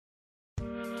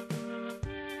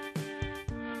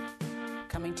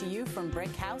Coming to you from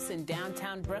Brick House in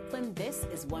downtown Brooklyn, this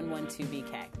is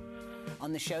 112BK.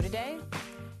 On the show today,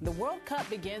 the World Cup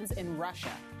begins in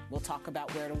Russia. We'll talk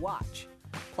about where to watch.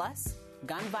 Plus,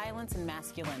 gun violence and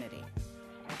masculinity.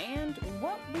 And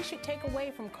what we should take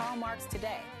away from Karl Marx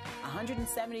today,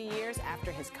 170 years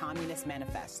after his Communist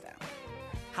Manifesto.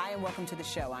 Hi, and welcome to the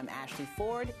show. I'm Ashley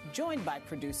Ford, joined by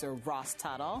producer Ross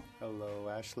Tuttle. Hello,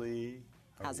 Ashley.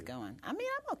 How's it going? I mean,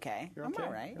 I'm okay. You're I'm okay?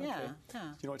 all right. You're Yeah. okay. Do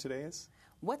you know what today is?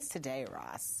 What's today,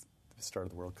 Ross? The start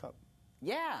of the World Cup.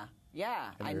 Yeah.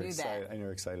 And I knew that. And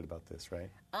you're excited about this,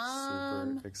 right?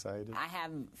 Super excited. I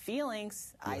have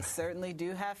feelings. Yeah. I certainly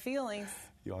do have feelings.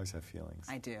 You always have feelings.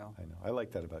 I do. I know. I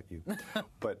like that about you.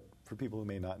 But for people who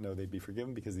may not know, they'd be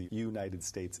forgiven because the United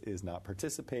States is not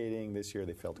participating this year.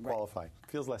 They failed to qualify.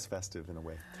 Feels less festive in a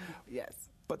way.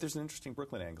 Yes. But there's an interesting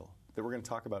Brooklyn angle that we're going to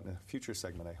talk about in a future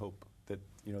segment, I hope. That,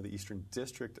 the Eastern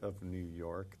District of New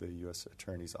York, the U.S.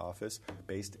 Attorney's Office,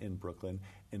 based in Brooklyn,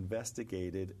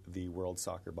 investigated the world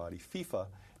soccer body FIFA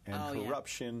and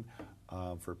corruption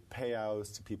for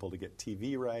payouts to people to get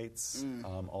TV rights,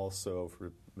 also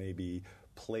for maybe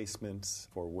placements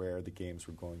for where the games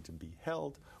were going to be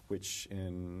held, which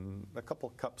in a couple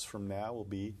cups from now will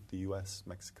be the U.S.,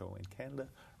 Mexico, and Canada.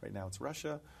 Right now it's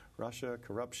Russia,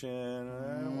 corruption.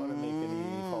 I don't want to make any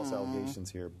false allegations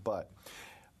here, but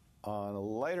on a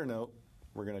lighter note,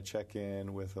 we're going to check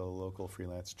in with a local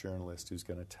freelance journalist who's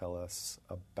going to tell us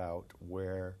about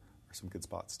where are some good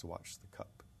spots to watch the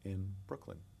Cup in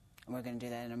Brooklyn. We're going to do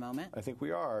that in a moment. I think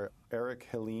we are. Eric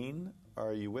Helene,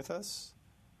 are you with us?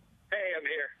 Hey, I'm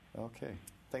here. Okay.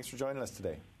 Thanks for joining us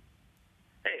today.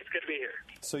 Hey, it's good to be here.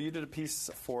 So you did a piece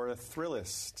for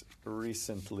Thrillist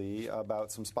recently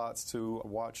about some spots to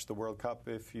watch the World Cup.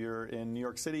 If you're in New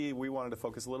York City, we wanted to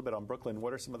focus a little bit on Brooklyn.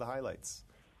 What are some of the highlights?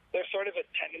 There's sort of a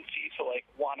tendency to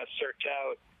want to search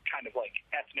out kind of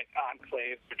ethnic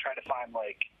enclaves to try to find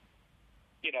the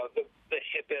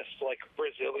hippest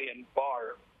Brazilian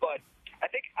bar. But I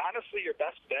think honestly your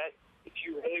best bet if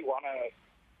you really want to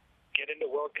get into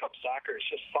World Cup soccer is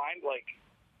just find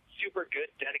super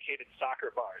good dedicated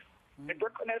soccer bars. And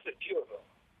Brooklyn has a few of them.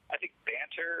 I think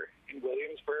Banter in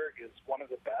Williamsburg is one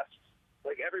of the best.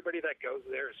 Everybody that goes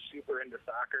there is super into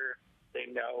soccer.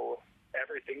 They know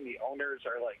everything. The owners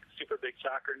are super big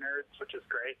soccer nerds, which is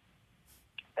great.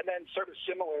 And then sort of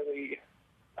similarly,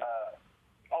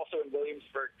 also in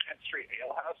Williamsburg, Kent Street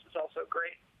Ale House is also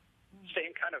great.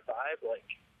 Same kind of vibe,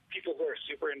 people who are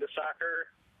super into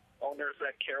soccer, owners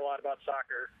that care a lot about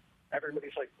soccer.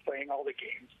 Everybody's playing all the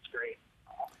games. It's great.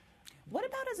 What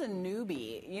about as a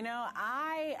newbie?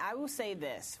 I will say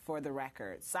this for the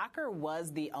record. Soccer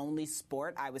was the only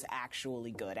sport I was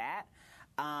actually good at.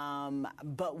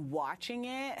 But watching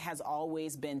it has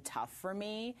always been tough for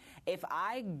me. If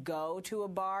I go to a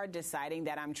bar deciding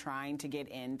that I'm trying to get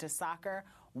into soccer,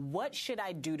 what should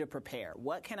I do to prepare?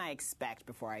 What can I expect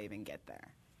before I even get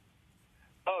there?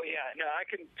 Oh, yeah. No, I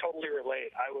can totally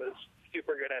relate. I was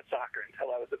super good at soccer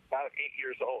until I was about 8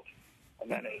 years old.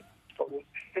 And then it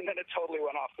totally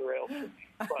went off the rails.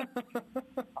 But,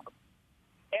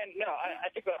 and no, I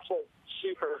think that's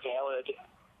super valid.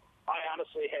 I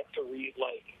honestly had to read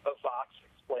a Vox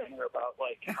explainer about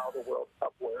how the World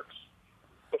Cup works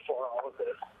before all of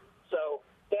this. So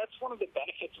that's one of the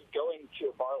benefits of going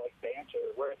to a bar like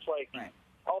Banter, where it's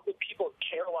all the people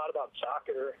care a lot about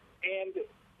soccer, and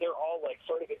they're all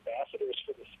sort of ambassadors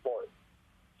for the sport.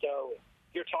 So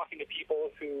you're talking to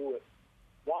people who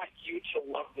want you to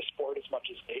love the sport as much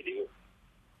as they do,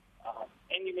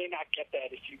 and you may not get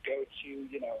that if you go to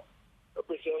a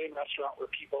Brazilian restaurant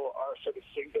where people are sort of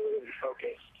singularly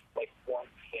focused, one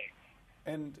thing.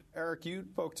 And Eric, you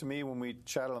spoke to me when we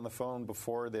chatted on the phone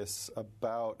before this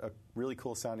about a really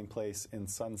cool sounding place in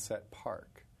Sunset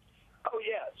Park. Oh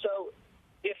yeah, so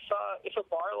if a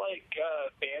bar like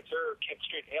Banter or Kent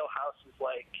Street Ale House is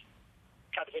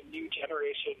kind of a new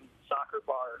generation soccer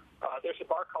bar, there's a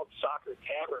bar called Soccer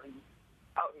Tavern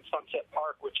out in Sunset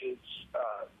Park, which is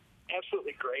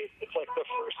absolutely great. It's the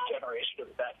first generation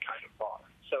of that kind of bar.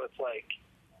 So it's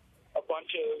a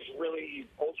bunch of really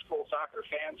old school soccer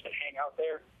fans that hang out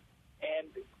there. And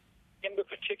in the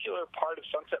particular part of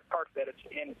Sunset Park that it's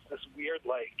in, it's this weird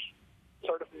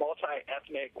sort of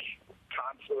multi-ethnic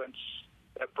confluence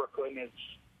that Brooklyn is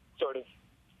sort of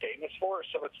famous for.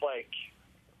 So it's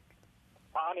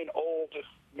on an old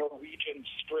Norwegian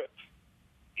strip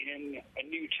in a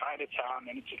new Chinatown,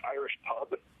 and it's an Irish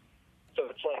pub. So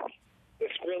it's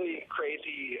this really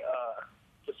crazy,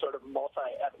 just sort of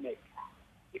multi-ethnic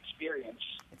experience.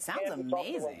 It sounds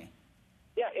amazing.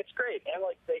 Yeah, it's great. And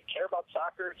they care about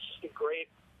soccer. It's just a great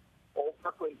old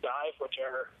Brooklyn dive, which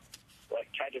are like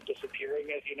kind of disappearing,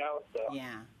 as you know. So.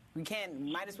 Yeah.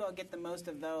 Might as well get the most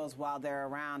of those while they're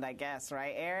around, I guess,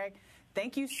 right, Eric?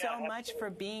 Thank you so much for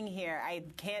being here. I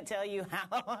can't tell you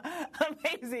how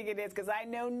amazing it is because I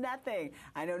know nothing.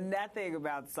 I know nothing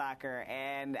about soccer,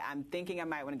 and I'm thinking I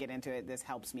might want to get into it. This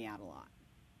helps me out a lot.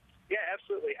 Yeah,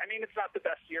 absolutely. I mean, it's not the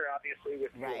best year, obviously,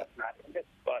 with right. US not in it,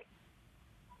 but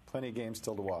plenty of games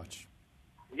still to watch.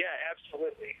 Yeah,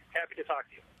 absolutely. Happy to talk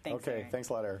to you. Thanks, okay, Eric. Thanks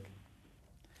a lot, Eric.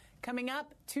 Coming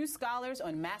up, 2 scholars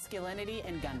on masculinity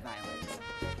and gun violence.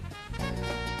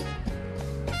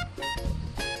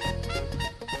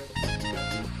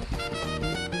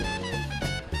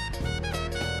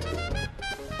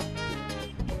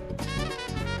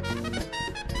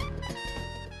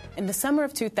 In the summer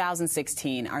of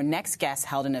 2016, our next guest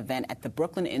held an event at the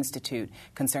Brooklyn Institute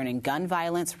concerning gun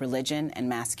violence, religion, and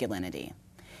masculinity.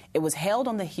 It was held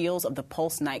on the heels of the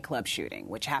Pulse nightclub shooting,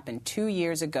 which happened 2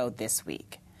 years ago this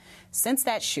week. Since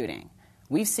that shooting,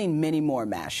 we've seen many more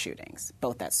mass shootings,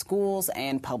 both at schools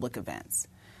and public events.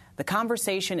 The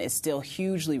conversation is still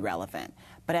hugely relevant,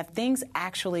 but have things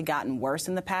actually gotten worse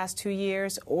in the past 2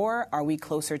 years, or are we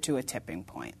closer to a tipping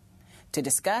point? To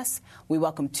discuss, we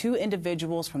welcome 2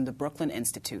 individuals from the Brooklyn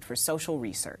Institute for Social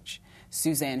Research.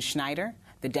 Suzanne Schneider,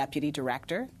 the Deputy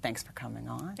Director. Thanks for coming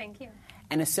on. Thank you.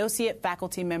 And Associate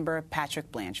Faculty Member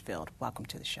Patrick Blanchfield. Welcome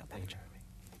to the show, Patrick.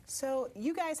 So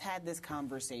you guys had this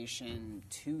conversation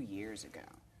 2 years ago.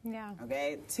 Yeah.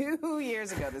 Okay? 2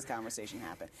 years ago this conversation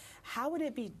happened. How would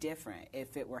it be different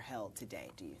if it were held today,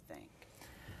 do you think?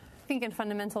 I think in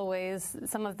fundamental ways,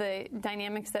 some of the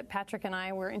dynamics that Patrick and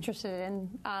I were interested in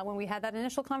when we had that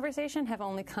initial conversation have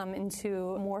only come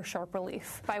into more sharp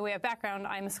relief. By way of background,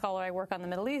 I'm a scholar. I work on the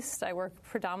Middle East. I work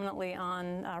predominantly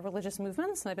on religious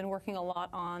movements, and I've been working a lot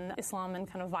on Islam and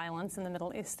kind of violence in the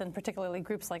Middle East, and particularly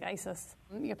groups like ISIS.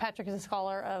 Patrick is a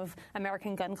scholar of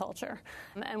American gun culture.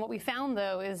 And what we found,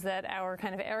 though, is that our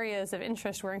kind of areas of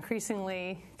interest were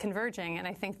increasingly converging, and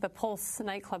I think the Pulse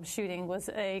nightclub shooting was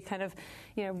a kind of,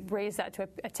 raised that to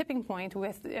a tipping point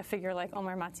with a figure like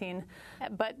Omar Mateen.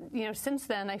 But since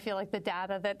then, I feel like the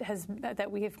data that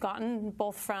we have gotten,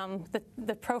 both from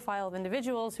the profile of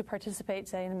individuals who participate,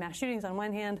 say, in mass shootings on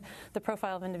one hand, the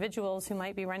profile of individuals who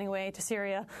might be running away to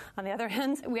Syria on the other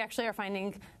hand, we actually are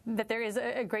finding that there is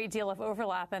a great deal of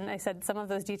overlap. And I said some of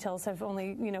those details have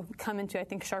only come into, I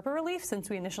think, sharper relief since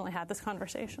we initially had this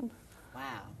conversation.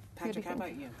 Wow. Patrick, how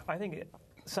about you? I think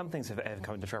some things have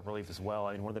come into sharp relief as well.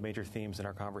 I mean, one of the major themes in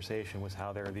our conversation was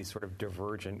how there are these sort of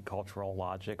divergent cultural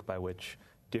logic by which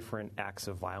different acts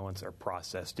of violence are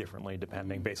processed differently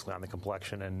depending basically on the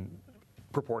complexion and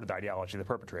purported ideology of the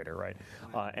perpetrator, right?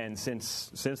 And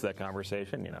since that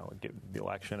conversation, the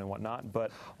election and whatnot,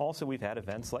 but also we've had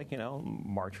events like,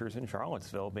 marchers in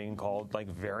Charlottesville being called like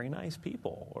very nice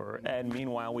people, and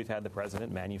meanwhile we've had the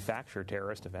president manufacture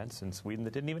terrorist events in Sweden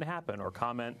that didn't even happen, or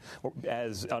comment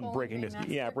on breaking news,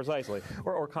 precisely,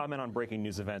 or comment on breaking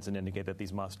news events and indicate that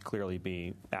these must clearly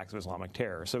be acts of Islamic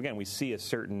terror. So again, we see a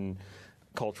certain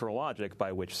cultural logic by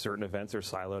which certain events are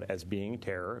siloed as being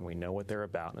terror, and we know what they're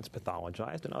about, and it's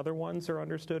pathologized, and other ones are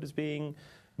understood as being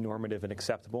normative and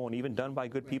acceptable, and even done by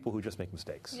good people who just make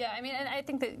mistakes. Yeah, I mean, and I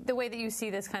think that the way that you see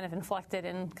this kind of inflected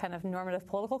in kind of normative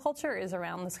political culture is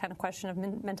around this kind of question of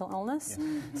mental illness. Yeah.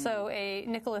 Mm-hmm. So a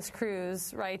Nicholas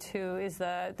Cruz, right, who is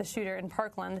the shooter in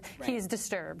Parkland, right. He's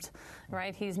disturbed,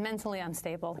 right? He's mentally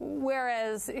unstable.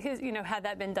 Whereas, had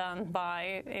that been done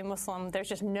by a Muslim, there's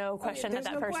just no question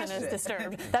that person is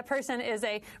disturbed. That person is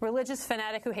a religious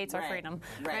fanatic who hates our freedom,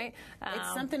 right?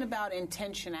 It's something about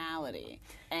intentionality,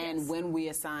 and when we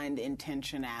assigned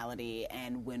intentionality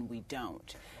and when we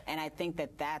don't. And I think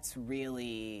that's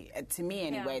really, to me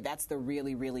anyway, that's the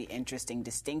really, really interesting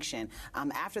distinction.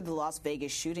 After the Las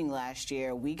Vegas shooting last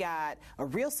year, we got a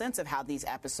real sense of how these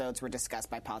episodes were discussed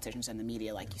by politicians and the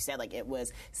media, like you said. Like, it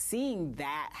was seeing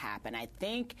that happen. I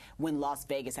think when Las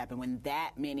Vegas happened, when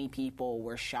that many people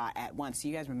were shot at once. Do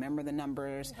you guys remember the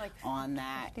numbers on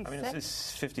that? 56? I mean,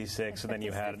 it's 56, and then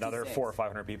you had another 400 or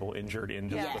 500 people injured in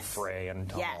just the fray and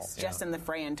tumble. Yes, just in the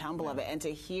fray and tumble of it. And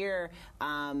to hear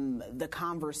the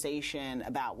conversation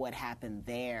about what happened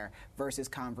there versus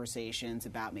conversations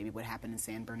about maybe what happened in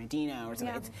San Bernardino or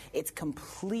something, it's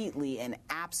completely and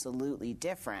absolutely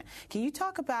different. Can you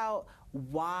talk about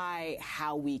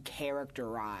how we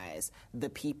characterize the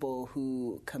people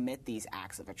who commit these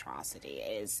acts of atrocity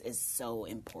is so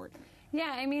important?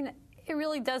 Yeah, I mean, it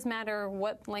really does matter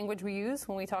what language we use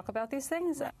when we talk about these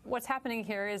things. What's happening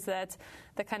here is that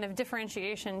the kind of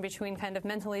differentiation between kind of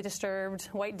mentally disturbed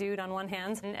white dude on one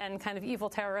hand and kind of evil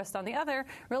terrorist on the other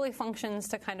really functions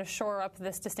to kind of shore up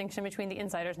this distinction between the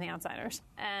insiders and the outsiders.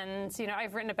 And,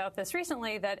 I've written about this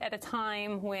recently, that at a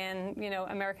time when,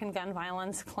 American gun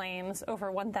violence claims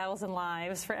over 1,000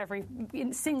 lives for every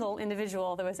single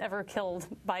individual that was ever killed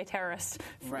by terrorists,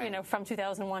 from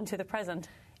 2001 to the present.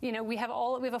 We have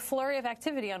a flurry of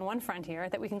activity on one front here,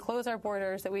 that we can close our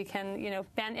borders, that we can,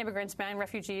 ban immigrants, ban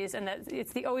refugees, and that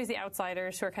it's always the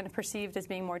outsiders who are kind of perceived as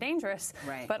being more dangerous.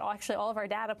 Right. But actually, all of our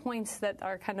data points that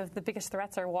are kind of the biggest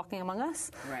threats are walking among us.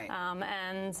 Right.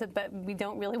 But we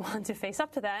don't really want to face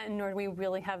up to that, and nor do we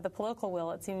really have the political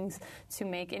will, it seems, to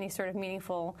make any sort of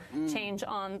meaningful change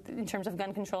in terms of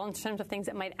gun control, in terms of things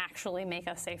that might actually make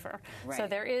us safer. Right. So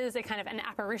there is a kind of an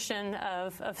apparition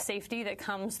of safety that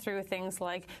comes through things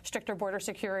like stricter border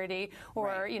security,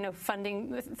 or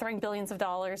throwing billions of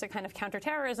dollars at kind of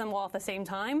counterterrorism, while at the same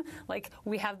time,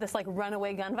 we have this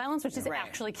runaway gun violence, which is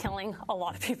actually killing a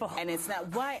lot of people. And it's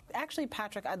not why. Actually,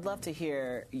 Patrick, I'd love to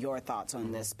hear your thoughts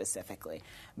on this specifically,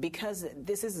 because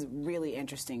this is really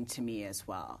interesting to me as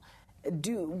well.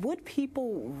 Would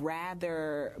people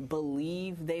rather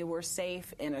believe they were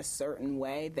safe in a certain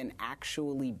way than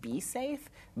actually be safe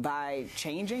by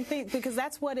changing things? Because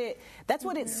that's what it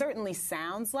certainly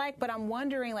sounds like. But I'm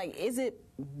wondering, is it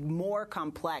more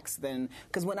complex than?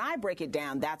 Because when I break it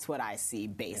down, that's what I see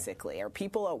basically. Or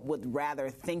people would rather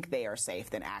think they are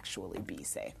safe than actually be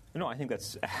safe. No, I think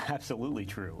that's absolutely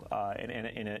true,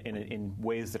 in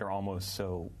ways that are almost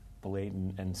so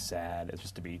blatant and sad as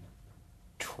just to be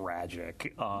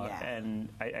tragic. And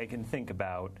I can think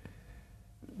about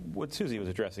what Susie was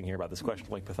addressing here about this question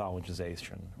of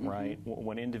pathologization, right?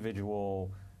 When individual,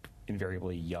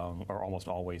 invariably young, or almost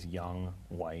always young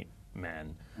white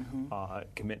men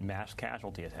commit mass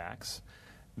casualty attacks,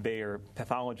 they are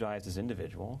pathologized as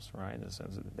individuals, right?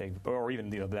 Or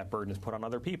even that burden is put on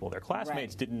other people. Their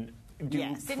classmates didn't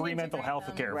do free mental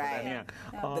health care for them.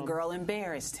 Yeah. The girl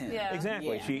embarrassed him. Yeah.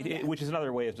 Exactly. Which is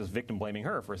another way of just victim blaming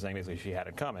her for saying basically she had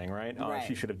it coming, right?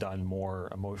 She should have done more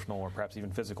emotional or perhaps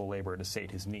even physical labor to sate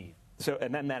his need. So,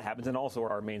 and then that happens, and also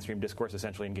our mainstream discourse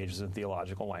essentially engages in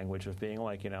theological language of being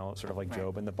sort of like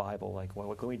Job in the Bible, well,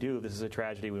 what can we do? This is a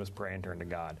tragedy. We must pray and turn to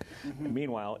God. And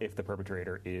meanwhile, if the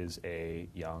perpetrator is a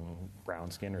young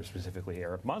brown-skinned or specifically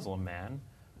Arab Muslim man,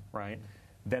 right,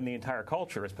 then the entire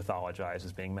culture is pathologized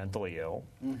as being mentally ill.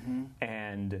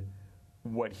 And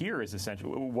what here is essentially,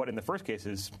 what in the first case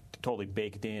is totally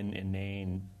baked in,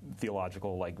 inane,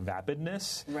 theological,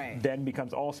 vapidness, then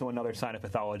becomes also another sign of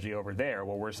pathology over there,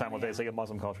 where we're simultaneously, a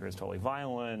Muslim culture is totally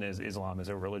violent, as Islam is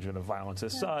a religion of violence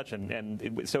as such, and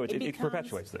it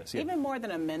perpetuates this. Even more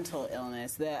than a mental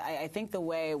illness, I think the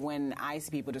way when I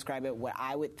see people describe it, what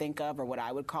I would think of, or what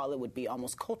I would call it, would be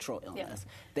almost cultural illness.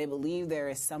 They believe there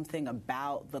is something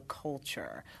about the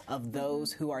culture of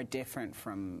those who are different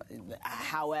from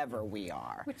however we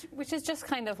are. Which is just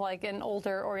kind of like an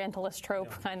older Orientalist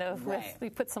trope, kind of, we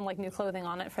put some new clothing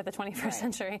on it for the 21st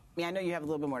century. Yeah, I know you have a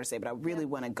little bit more to say, but I really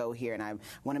want to go here, and I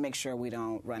want to make sure we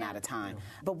don't run out of time.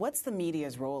 But what's the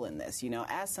media's role in this?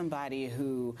 As somebody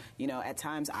who, at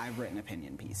times I've written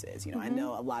opinion pieces. I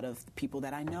know a lot of people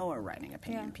that I know are writing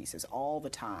opinion pieces all the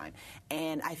time.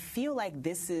 And I feel like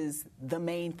this is the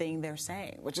main thing they're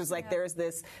saying, which is there's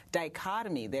this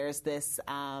dichotomy. There's this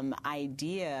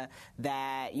idea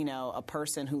that, a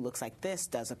person who looks like this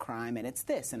does a crime and it's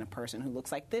this, and a person who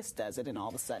looks like this does it, and all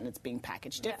of a sudden it's being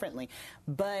packaged differently.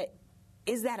 But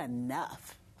is that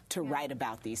enough to write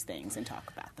about these things and talk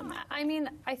about them? I mean,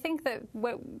 I think that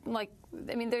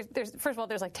there's first of all,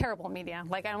 there's terrible media.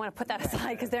 I don't want to put that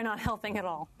aside because they're not helping at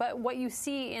all. But what you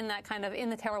see in that kind of in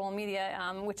the terrible media,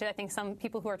 which I think some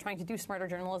people who are trying to do smarter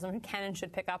journalism can and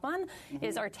should pick up on,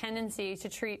 is our tendency to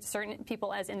treat certain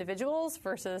people as individuals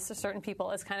versus certain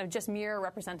people as kind of just mere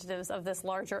representatives of this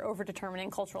larger, overdetermining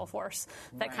cultural force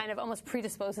that kind of almost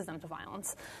predisposes them to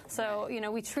violence. So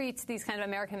we treat these kind of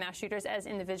American mass shooters as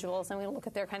individuals, and we look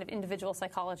at their kind of individual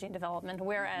psychology and development,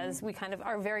 whereas we kind of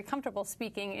are very comfortable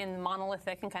speaking in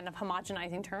monolithic and kind of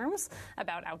homogenizing terms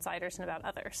about outsiders and about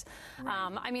others.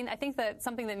 I think that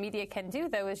something that media can do,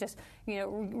 though, is just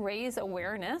raise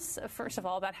awareness, first of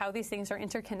all, about how these things are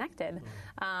interconnected.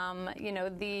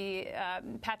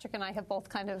 Patrick and I have both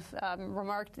kind of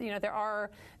remarked, there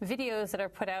are videos that are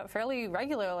put out fairly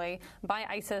regularly by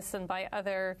ISIS and by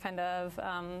other kind of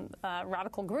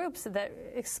radical groups that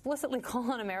explicitly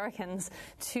call on Americans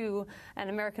to and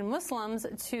American Muslims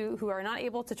who are not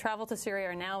able to travel to Syria,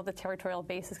 or now the territorial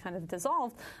base is kind of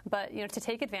dissolved, but to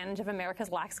take advantage of America's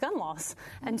lax gun laws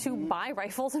and to buy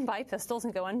rifles and buy pistols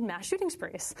and go on mass shooting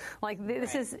sprees. Like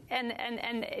this is,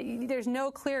 and there's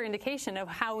no clear indication of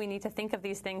how we need to think of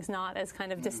these things not as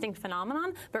kind of distinct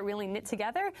phenomenon, but really knit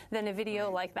together than a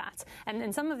video like that. And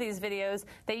in some of these videos,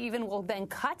 they even will then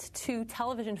cut to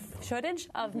television footage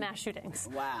of mass shootings.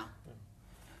 Wow.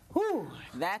 Whew,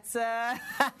 that's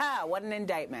what an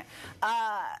indictment.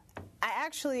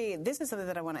 This is something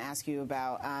that I want to ask you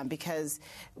about because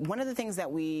one of the things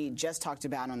that we just talked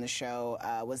about on the show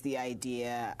was the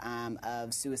idea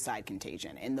of suicide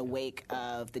contagion in the wake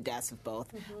of the deaths of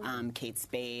both Kate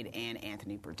Spade and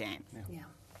Anthony Bourdain.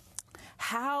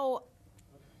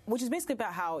 Which is basically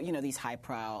about how these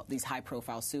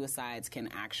high-profile suicides can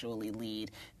actually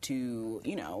lead to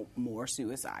more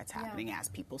suicides happening as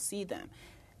people see them.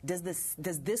 Does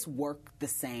this work the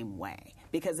same way?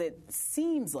 Because it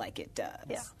seems like it does.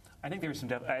 Yeah. I think there's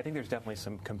definitely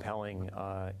some compelling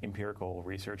empirical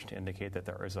research to indicate that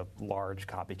there is a large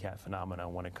copycat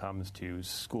phenomenon when it comes to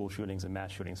school shootings and mass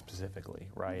shootings specifically,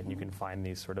 right? And you can find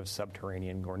these sort of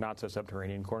subterranean or not so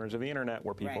subterranean corners of the internet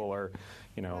where people are,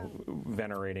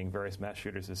 venerating various mass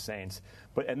shooters as saints.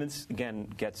 And this again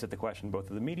gets at the question both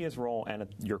of the media's role and at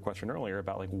your question earlier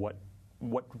about like what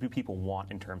do people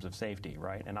want in terms of safety,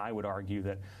 right? And I would argue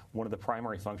that one of the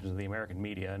primary functions of the American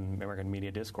media and American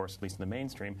media discourse, at least in the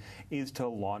mainstream, is to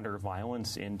launder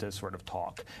violence into sort of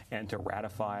talk and to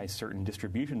ratify certain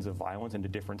distributions of violence into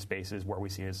different spaces where we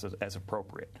see it as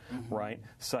appropriate, right?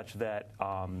 Such that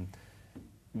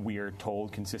we are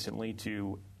told consistently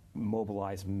to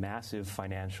mobilize massive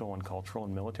financial and cultural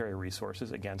and military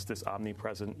resources against this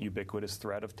omnipresent, ubiquitous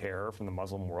threat of terror from the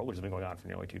Muslim world, which has been going on for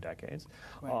nearly 2 decades,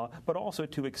 but also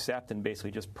to accept and basically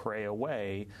just pray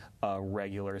away a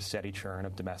regular, steady churn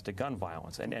of domestic gun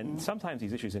violence. And sometimes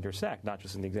these issues intersect, not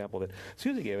just in the example that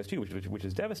Susie gave us, too, which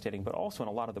is devastating, but also in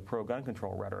a lot of the pro-gun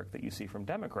control rhetoric that you see from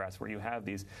Democrats, where you have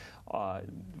these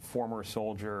former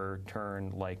soldier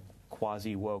turned, like,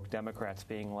 quasi-woke Democrats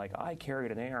being like, I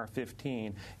carried an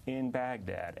AR-15 in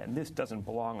Baghdad, and this doesn't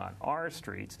belong on our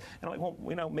streets. And I'm like,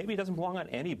 well, maybe it doesn't belong on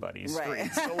anybody's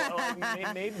streets. So,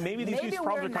 maybe these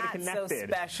problems are kind of connected. Maybe we're not so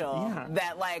special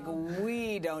that, like,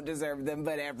 we don't deserve them,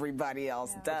 but everybody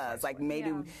else does. Like,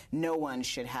 maybe no one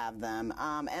should have them.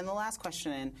 And the last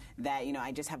question that,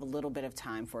 I just have a little bit of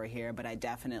time for here, but I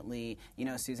definitely,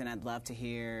 Susan, I'd love to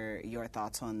hear your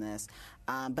thoughts on this.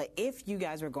 But if you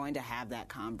guys were going to have that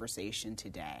conversation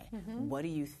today, what do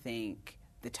you think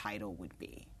the title would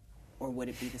be? Or would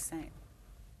it be the same?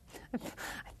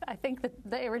 I think that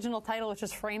the original title, which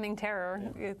is Framing Terror,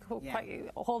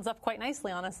 holds up quite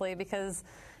nicely, honestly, because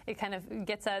it kind of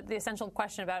gets at the essential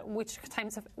question about which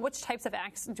types of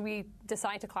acts do we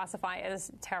decide to classify as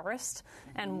terrorist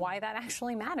and why that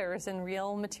actually matters in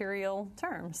real material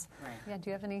terms. Right. Yeah.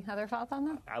 Do you have any other thoughts on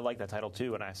that? I like that title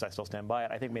too, and I still stand by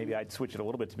it. I think maybe I'd switch it a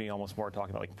little bit to be almost more talking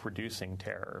about like producing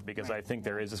terror, because I think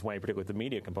there is this way, particularly with the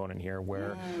media component here,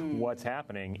 where what's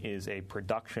happening is a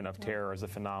production of terror as a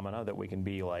phenomena that we can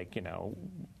be like,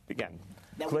 again,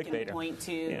 that we can point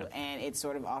to, and it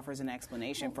sort of offers an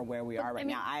explanation for where we are right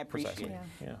now. I appreciate it.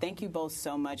 Yeah. Thank you both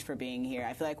so much for being here.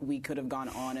 I feel like we could have gone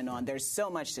on and on. There's so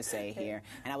much to say here,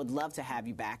 and I would love to have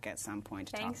you back at some point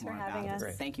to talk more about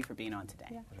this. Thank you for being on today.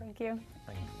 Yeah, thank you.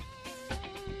 Thank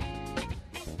you.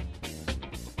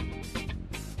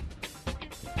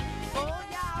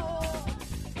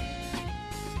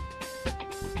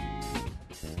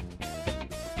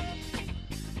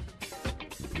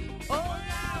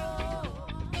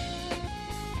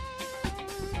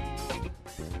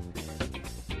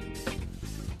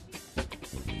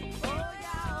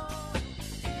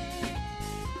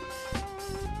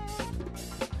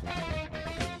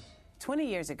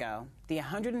 Years ago, the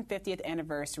 150th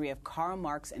anniversary of Karl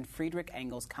Marx and Friedrich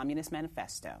Engels' Communist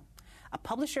Manifesto, a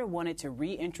publisher wanted to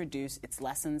reintroduce its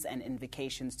lessons and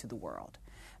invocations to the world.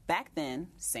 Back then,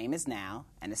 same as now,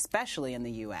 and especially in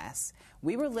the U.S.,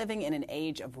 we were living in an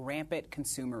age of rampant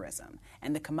consumerism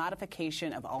and the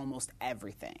commodification of almost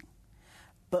everything.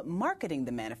 But marketing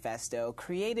the manifesto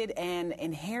created an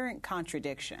inherent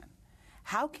contradiction.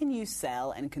 How can you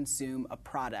sell and consume a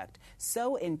product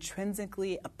so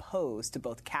intrinsically opposed to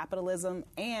both capitalism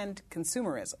and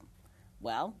consumerism?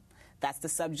 Well, that's the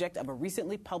subject of a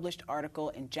recently published article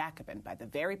in Jacobin by the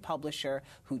very publisher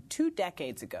who 2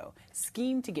 decades ago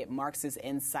schemed to get Marx's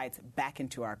insights back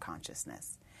into our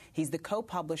consciousness. He's the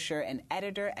co-publisher and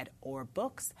editor at Or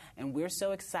Books, and we're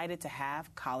so excited to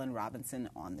have Colin Robinson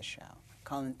on the show.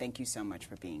 Colin, thank you so much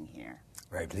for being here.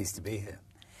 Very pleased to be here.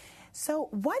 So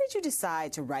why did you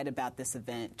decide to write about this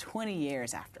event 20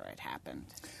 years after it happened?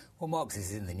 Well, Marx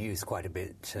is in the news quite a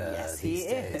bit Yes, these he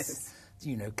days. is.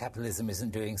 You know, capitalism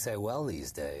isn't doing so well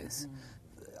these days.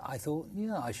 I thought,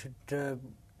 I should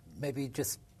maybe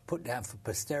just put down for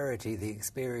posterity the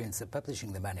experience of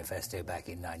publishing the manifesto back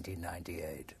in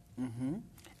 1998.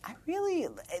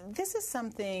 This is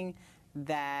something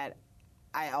that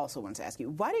I also wanted to ask you.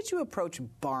 Why did you approach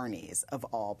Barney's, of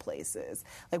all places?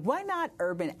 Like, why not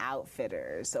Urban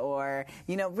Outfitters or,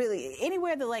 really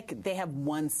anywhere that, they have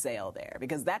one sale there?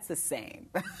 Because that's the same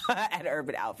at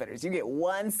Urban Outfitters. You get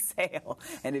one sale,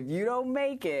 and if you don't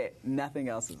make it, nothing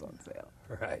else is on sale.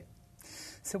 Right.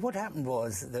 So what happened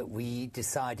was that we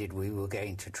decided we were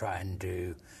going to try and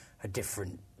do a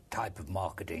different type of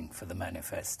marketing for the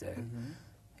manifesto.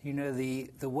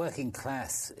 The working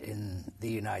class in the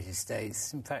United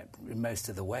States, in fact, in most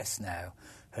of the West now,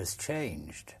 has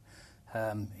changed.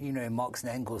 In Marx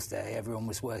and Engels' day, everyone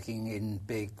was working in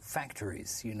big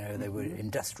factories. They were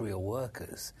industrial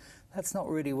workers. That's not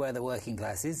really where the working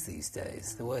class is these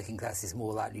days. The working class is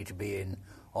more likely to be in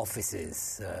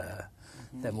offices.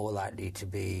 They're more likely to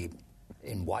be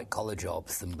in white-collar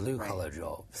jobs than blue-collar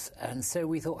jobs. And so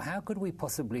we thought, how could we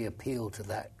possibly appeal to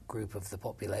that group of the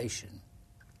population?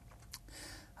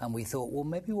 And we thought, well,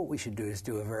 maybe what we should do is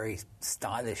do a very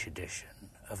stylish edition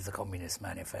of the Communist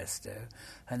Manifesto.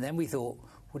 And then we thought,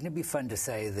 wouldn't it be fun to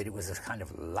say that it was a kind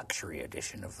of luxury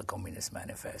edition of the Communist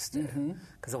Manifesto?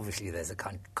 Because obviously there's a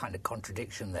kind of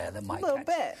contradiction there that might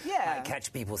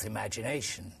catch people's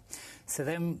imagination. So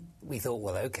then we thought,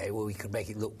 we could make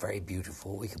it look very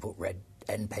beautiful. We could put red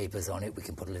end papers on it. We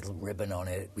can put a little ribbon on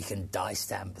it. We can die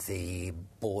stamp the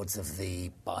boards of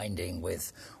the binding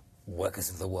with Workers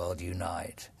of the World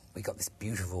Unite. We got this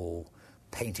beautiful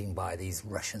painting by these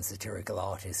Russian satirical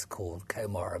artists called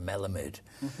Komar and Melamid.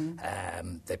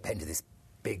 They painted this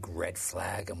big red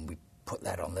flag, and we put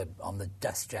that on the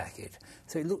dust jacket.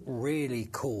 So it looked really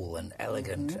cool and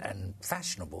elegant and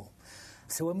fashionable.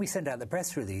 So when we sent out the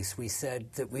press release, we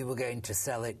said that we were going to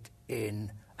sell it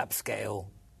in upscale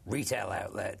retail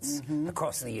outlets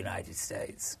across the United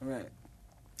States. Right.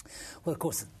 Well, of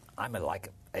course, I'm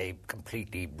a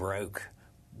completely broke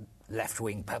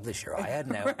left-wing publisher. I had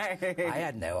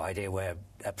no idea where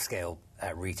upscale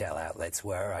retail outlets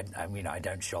were. I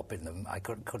don't shop in them. I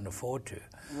couldn't afford to.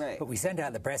 Right. But we sent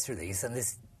out the press release, and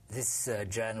this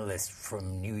journalist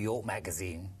from New York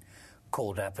Magazine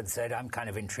called up and said, I'm kind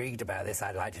of intrigued about this.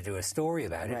 I'd like to do a story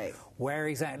about it. Right. Where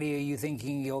exactly are you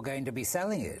thinking you're going to be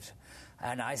selling it?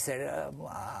 And I said,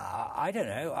 I don't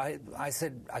know. I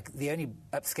said, the only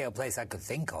upscale place I could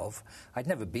think of, I'd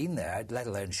never been there, let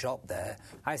alone shop there.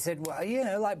 I said,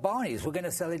 well, like Barney's, we're going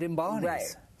to sell it in Barney's.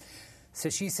 Right. So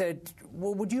she said,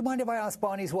 well, would you mind if I ask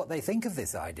Barney's what they think of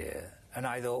this idea? And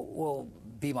I thought, well,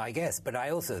 be my guest. But I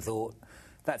also thought,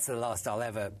 that's the last I'll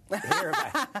ever hear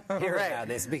about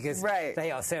this, because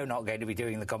they are so not going to be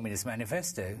doing the Communist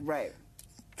Manifesto. Right.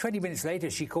 20 minutes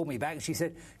later, she called me back and she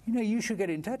said, you should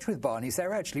get in touch with Barney's.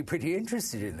 They're actually pretty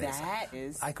interested in this.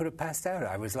 I could have passed out.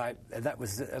 I was like, that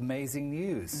was amazing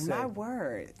news. My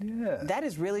word. Yeah. That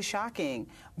is really shocking.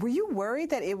 Were you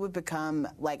worried that it would become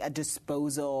like a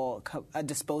disposable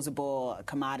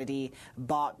commodity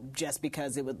bought just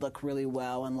because it would look really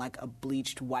well on like a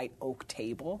bleached white oak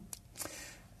table?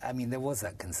 I mean, there was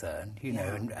that concern,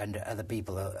 and other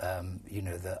people,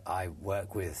 that I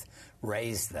work with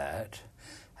raised that.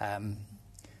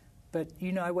 But,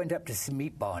 I went up to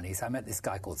meet Barney's. I met this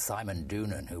guy called Simon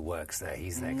Doonan who works there.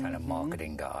 He's their kind of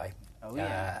marketing guy. Oh,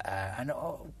 yeah. And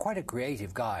quite a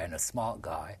creative guy and a smart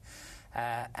guy.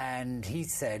 And he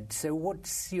said, so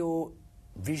what's your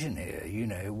vision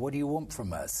here? What do you want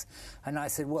from us? And I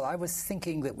said, well, I was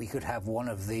thinking that we could have one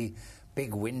of the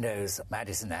big windows at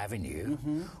Madison Avenue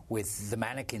with the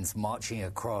mannequins marching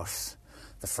across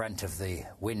the front of the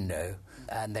window,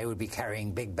 and they would be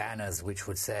carrying big banners which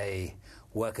would say,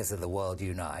 Workers of the World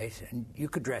Unite, and you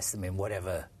could dress them in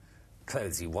whatever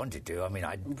clothes you wanted to. I mean,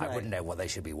 I wouldn't know what they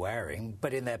should be wearing,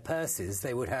 but in their purses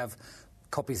they would have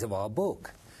copies of our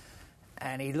book.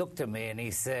 And he looked at me and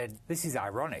he said, this is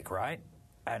ironic, right?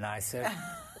 And I said,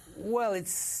 well,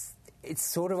 it's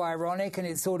sort of ironic and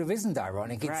it sort of isn't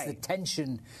ironic. It's the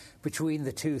tension between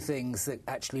the two things that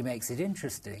actually makes it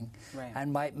interesting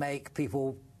and might make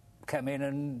people come in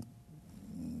and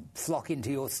flock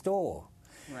into your store.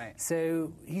 Right.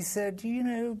 So he said,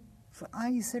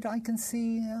 I can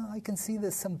see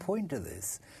there's some point to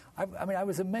this. I mean, I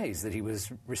was amazed that he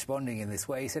was responding in this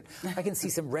way. He said, I can see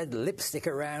some red lipstick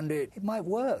around it. It might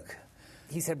work.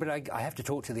 He said, but I have to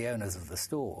talk to the owners of the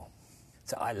store.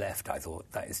 So I left. I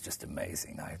thought, that is just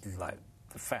amazing.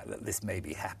 the fact that this may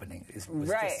be happening was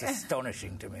just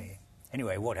astonishing to me.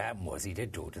 Anyway, what happened was he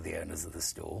did talk to the owners of the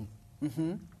store.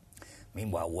 Mm-hmm.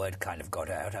 Meanwhile, word kind of got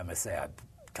out. I must say, I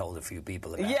told a few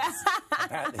people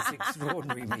about this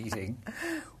extraordinary meeting.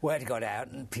 Word got out,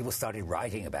 and people started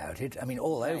writing about it. I mean,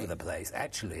 all over the place,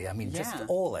 actually. I mean, just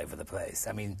all over the place.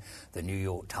 I mean, the New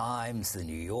York Times, the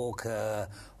New Yorker,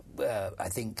 I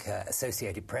think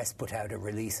Associated Press put out a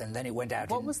release, and then it went out.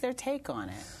 What was their take on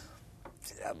it?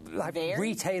 Like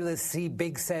retailers see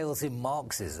big sales in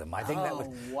Marxism. I think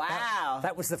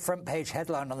that was the front page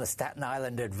headline on the Staten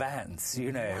Island Advance,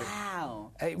 you know.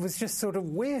 Wow. It was just sort of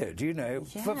weird, you know,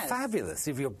 but fabulous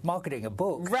if you're marketing a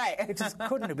book. Right. It just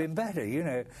couldn't have been better, you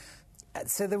know.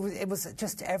 So it was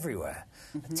just everywhere.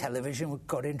 Mm-hmm. Television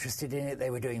got interested in it. They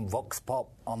were doing Vox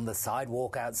Pop on the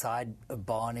sidewalk outside of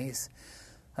Barney's.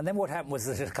 And then what happened was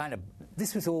that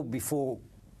this was all before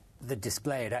the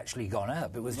display had actually gone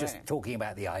up. It was just talking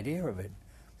about the idea of it.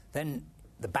 Then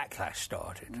the backlash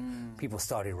started. People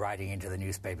started writing into the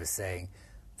newspapers saying,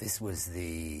 this was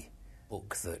the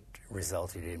book that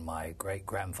resulted in my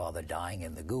great-grandfather dying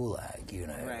in the Gulag, you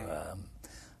know. Right.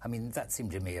 I mean, that seemed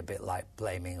to me a bit like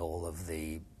blaming all of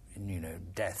the, you know,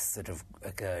 deaths that have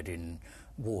occurred in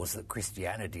wars that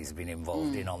Christianity's been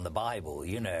involved in on the Bible,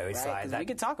 you know. It's like that. We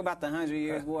could talk about the 100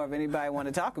 Years' War if anybody want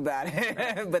to talk about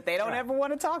it, but they don't ever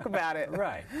want to talk about it.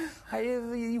 Right.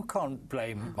 You can't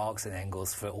blame Marx and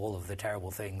Engels for all of the terrible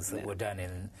things that were done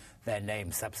in their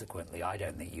name subsequently. I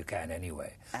don't think you can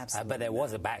anyway. Absolutely. But there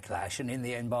was a backlash, and in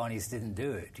the end, Barney's didn't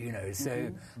do it, you know. So,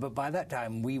 but by that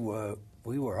time, we were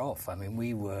off. I mean,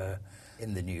 we were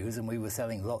in the news, and we were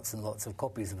selling lots and lots of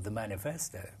copies of the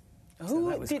manifesto.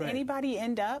 Did anybody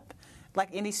end up, like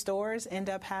any stores end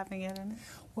up having it in it?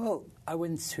 Well, I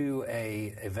went to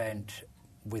a event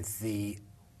with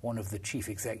one of the chief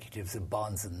executives of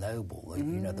Barnes & Noble, you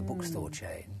know, the bookstore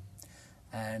chain.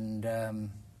 And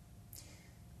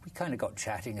we kind of got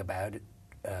chatting about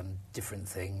different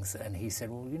things. And he said,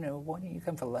 well, you know, why don't you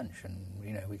come for lunch? And,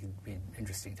 you know, we could be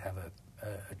interesting to have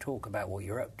a talk about what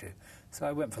you're up to. So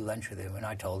I went for lunch with him, and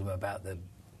I told him about the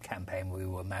campaign we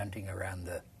were mounting around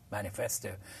the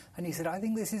manifesto, and he said, I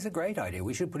think this is a great idea.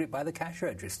 We should put it by the cash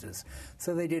registers.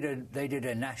 So they did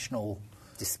a national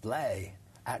display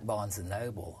at Barnes &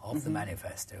 Noble of the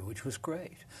manifesto, which was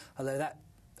great, although that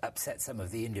upset some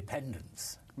of the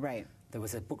independents. Right. There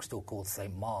was a bookstore called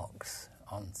St. Mark's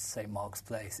on St. Mark's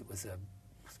Place. It was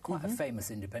quite a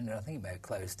famous independent. I think it may have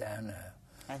closed down now.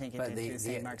 I think it did too.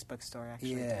 St. Mark's bookstore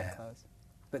actually did close.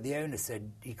 But the owner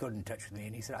said he got in touch with me,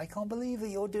 and he said, I can't believe that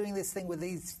you're doing this thing with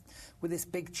this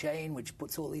big chain which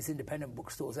puts all these independent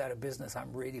bookstores out of business.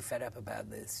 I'm really fed up about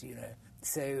this, you know.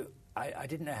 So I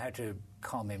didn't know how to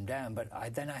calm him down, but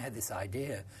then I had this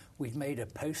idea. We'd made a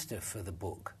poster for the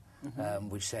book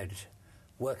which said,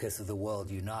 workers of the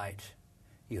world unite,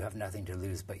 you have nothing to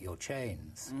lose but your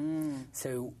chains.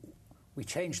 So we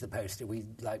changed the poster. We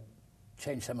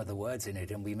changed some of the words in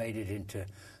it, and we made it into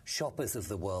shoppers of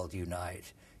the world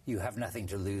unite, you have nothing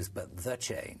to lose but the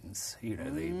chains, you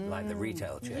know, like the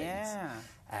retail chains. Yeah.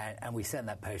 And we sent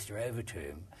that poster over to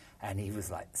him, and he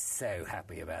was like so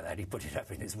happy about that. He put it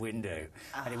up in his window,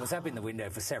 and it was up in the window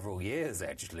for several years,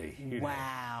 actually. You know.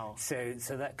 Wow. So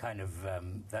that kind of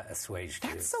that assuaged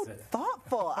That's so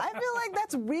thoughtful. I feel like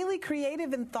that's really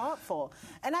creative and thoughtful.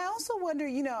 And I also wonder,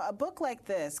 you know, a book like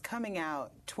this coming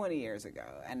out 20 years ago,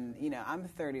 and, you know, I'm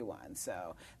 31,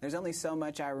 so there's only so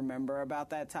much I remember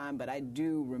about that time, but I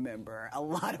do remember a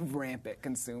lot of rampant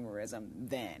consumerism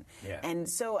then. Yeah. And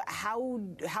so how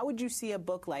would you see a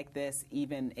book like this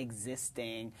even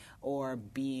existing or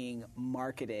being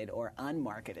marketed or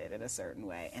unmarketed in a certain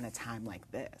way in a time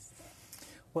like this?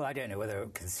 Well, I don't know whether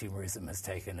consumerism has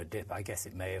taken a dip. I guess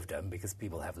it may have done because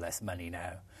people have less money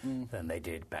now than they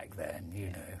did back then, you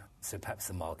know. So perhaps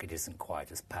the market isn't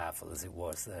quite as powerful as it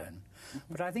was then.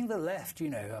 But I think the left, you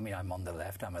know, I mean, I'm on the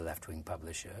left. I'm a left-wing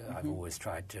publisher. I've always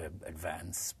tried to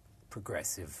advance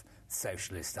progressive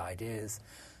socialist ideas.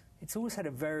 It's always had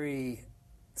a very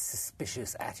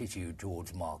suspicious attitude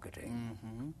towards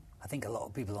marketing. I think a lot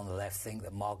of people on the left think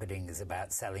that marketing is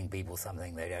about selling people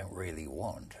something they don't really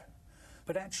want.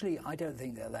 But actually, I don't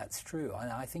think that that's true.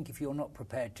 And I think if you're not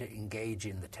prepared to engage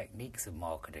in the techniques of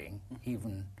marketing,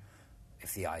 even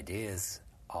if the ideas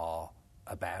are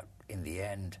about, in the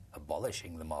end,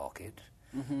 abolishing the market,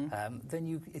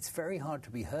 then it's very hard to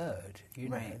be heard. You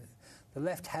know? Right. The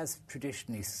left has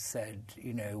traditionally said,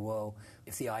 you know, well,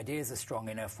 if the ideas are strong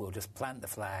enough, we'll just plant the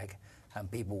flag and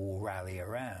people will rally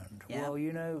around. Yeah. Well,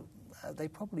 you know, they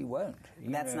probably won't.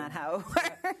 That's not how it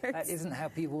works. That isn't how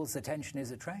people's attention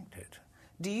is attracted.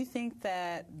 Do you think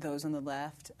that those on the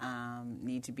left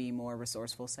need to be more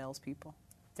resourceful salespeople?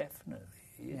 Definitely,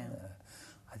 yeah.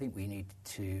 I think we need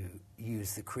to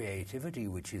use the creativity,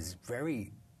 which is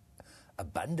very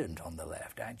abundant on the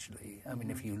left, actually. I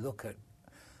mean, if you look at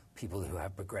people who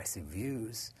have progressive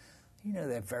views, you know,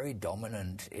 they're very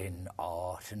dominant in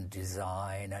art and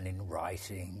design and in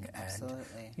writing. And,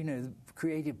 Absolutely. you know,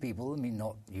 creative people, I mean,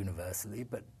 not universally,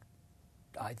 but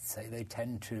I'd say they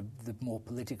tend to the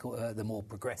more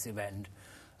progressive end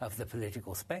of the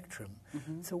political spectrum.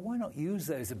 So why not use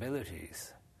those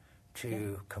abilities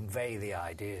to convey the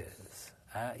ideas,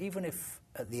 even if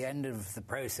at the end of the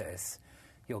process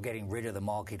you're getting rid of the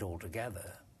market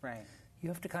altogether. Right. You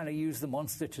have to kind of use the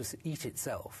monster to eat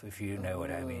itself, if you know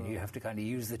what I mean. You have to kind of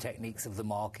use the techniques of the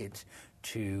market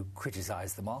to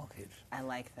criticize the market. I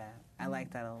like that. I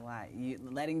like that a lot.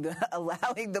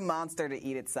 Allowing the monster to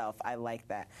eat itself. I like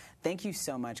that. Thank you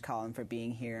so much, Colin, for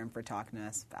being here and for talking to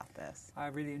us about this. I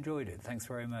really enjoyed it. Thanks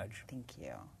very much. Thank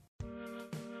you.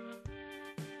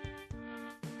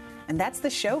 And that's the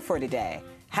show for today.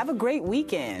 Have a great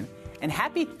weekend. And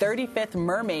happy 35th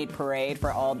Mermaid Parade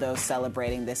for all those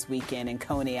celebrating this weekend in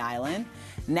Coney Island.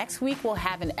 Next week, we'll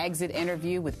have an exit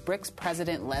interview with BRICS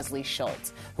President Leslie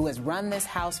Schultz, who has run this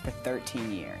house for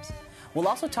 13 years. We'll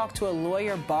also talk to a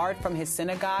lawyer barred from his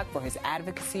synagogue for his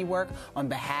advocacy work on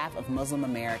behalf of Muslim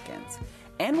Americans.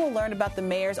 And we'll learn about the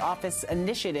mayor's office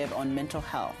initiative on mental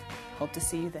health. Hope to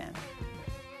see you then.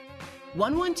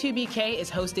 112BK is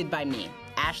hosted by me,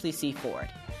 Ashley C. Ford,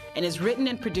 and is written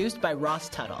and produced by Ross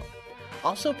Tuttle.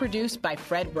 Also produced by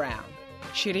Fred Brown,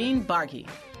 Shireen Barghi,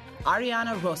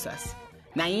 Ariana Rosas,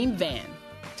 Naeem Van,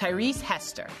 Tyrese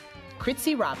Hester,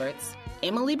 Kritzy Roberts,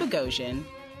 Emily Bogosian,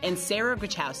 and Sarah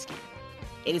Grachowski.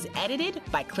 It is edited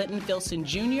by Clinton Filson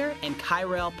Jr. and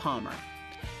Kyrell Palmer.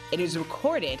 It is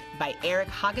recorded by Eric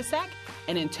Hagasak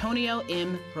and Antonio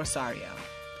M. Rosario.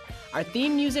 Our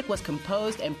theme music was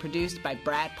composed and produced by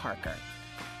Brad Parker.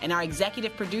 And our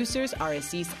executive producers are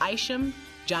Aziz Isham,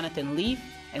 Jonathan Leaf,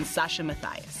 and Sasha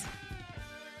Matthias.